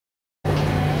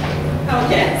Oh,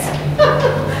 yes.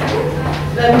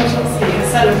 Len McCluskey,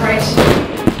 a celebration.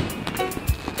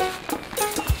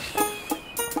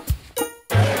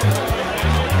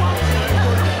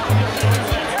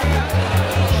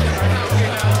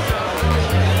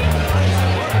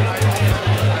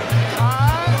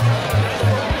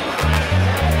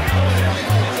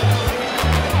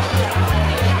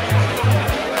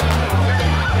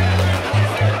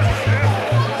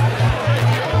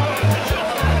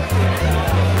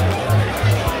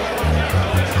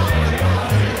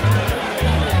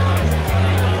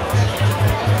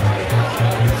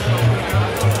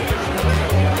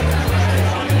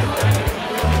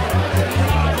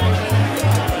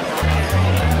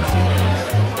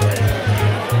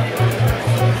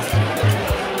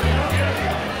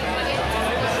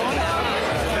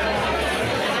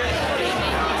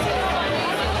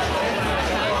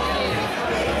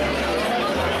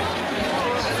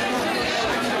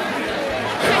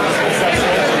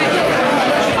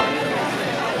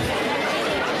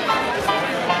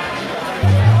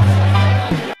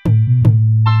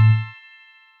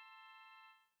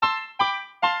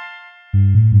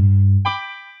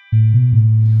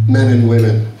 Men and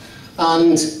women,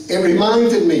 and it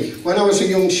reminded me when I was a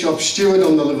young shop steward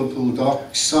on the Liverpool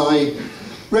docks. I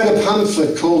read a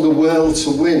pamphlet called The World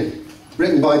to Win,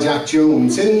 written by Jack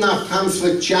Jones. In that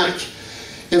pamphlet, Jack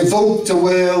evoked a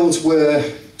world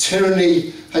where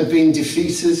tyranny had been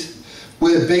defeated,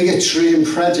 where bigotry and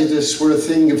prejudice were a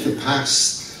thing of the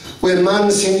past, where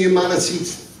man's inhumanity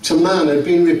to man had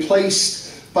been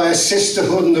replaced by a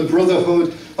sisterhood and a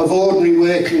brotherhood of ordinary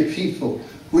working people,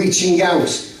 reaching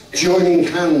out, joining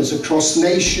hands across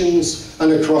nations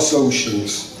and across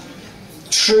oceans.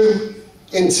 True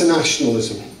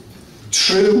internationalism,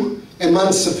 true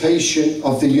emancipation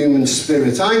of the human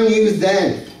spirit. I knew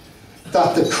then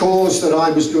that the cause that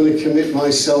I was going to commit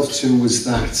myself to was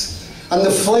that. And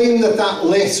the flame that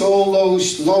lit all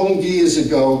those long years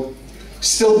ago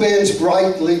still burns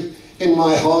brightly in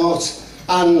my heart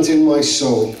and in my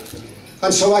soul.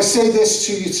 And so I say this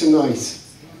to you tonight.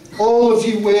 All of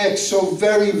you worked so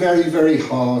very, very, very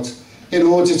hard in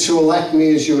order to elect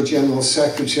me as your General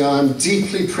Secretary. I'm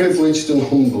deeply privileged and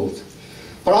humbled.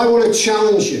 But I want to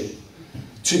challenge you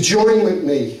to join with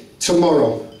me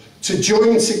tomorrow, to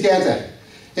join together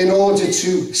in order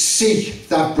to seek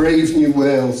that brave new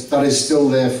world that is still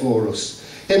there for us,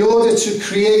 in order to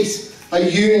create a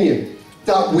union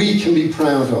that we can be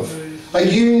proud of, a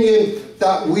union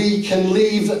that we can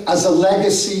leave as a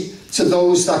legacy to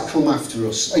those that come after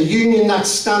us, a union that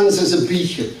stands as a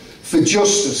beacon for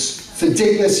justice, for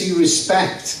dignity,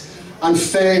 respect and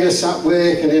fairness at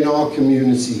work and in our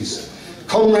communities.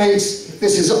 Comrades,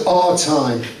 this is our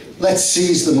time. Let's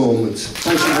seize the moment.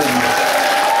 Thank you very much.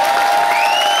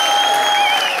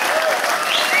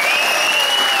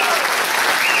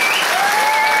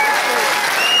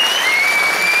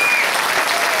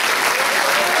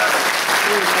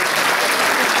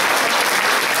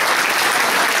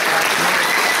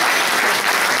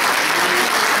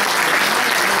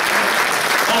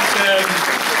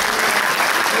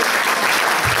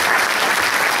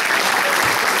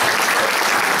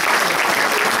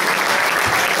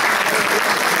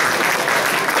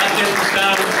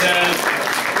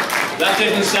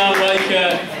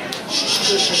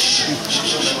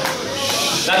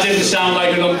 That didn't sound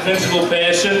like an unprincipled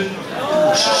person,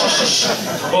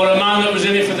 or a man that was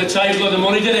in it for the title of the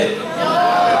money, did it?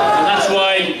 And that's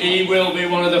why he will be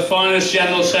one of the finest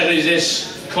General Secretaries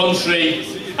this country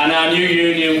and our new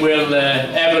union will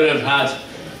ever have had.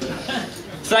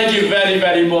 Thank you very,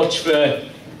 very much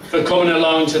for coming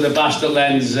along to the bash that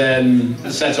Len's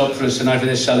set up for us tonight for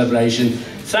this celebration.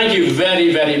 Thank you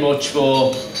very, very much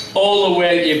for all the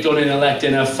work you've done in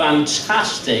electing a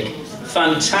fantastic,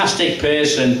 fantastic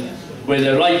person with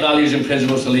the right values and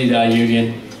principles to lead our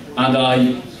union. And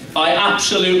I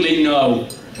absolutely know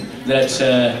that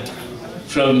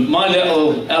from my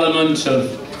little element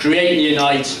of Create and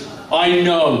Unite, I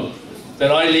know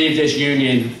that I leave this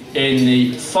union in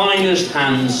the finest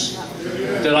hands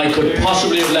that I could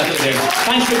possibly have left it in.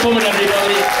 Thanks for coming,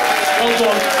 everybody. Well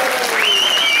done.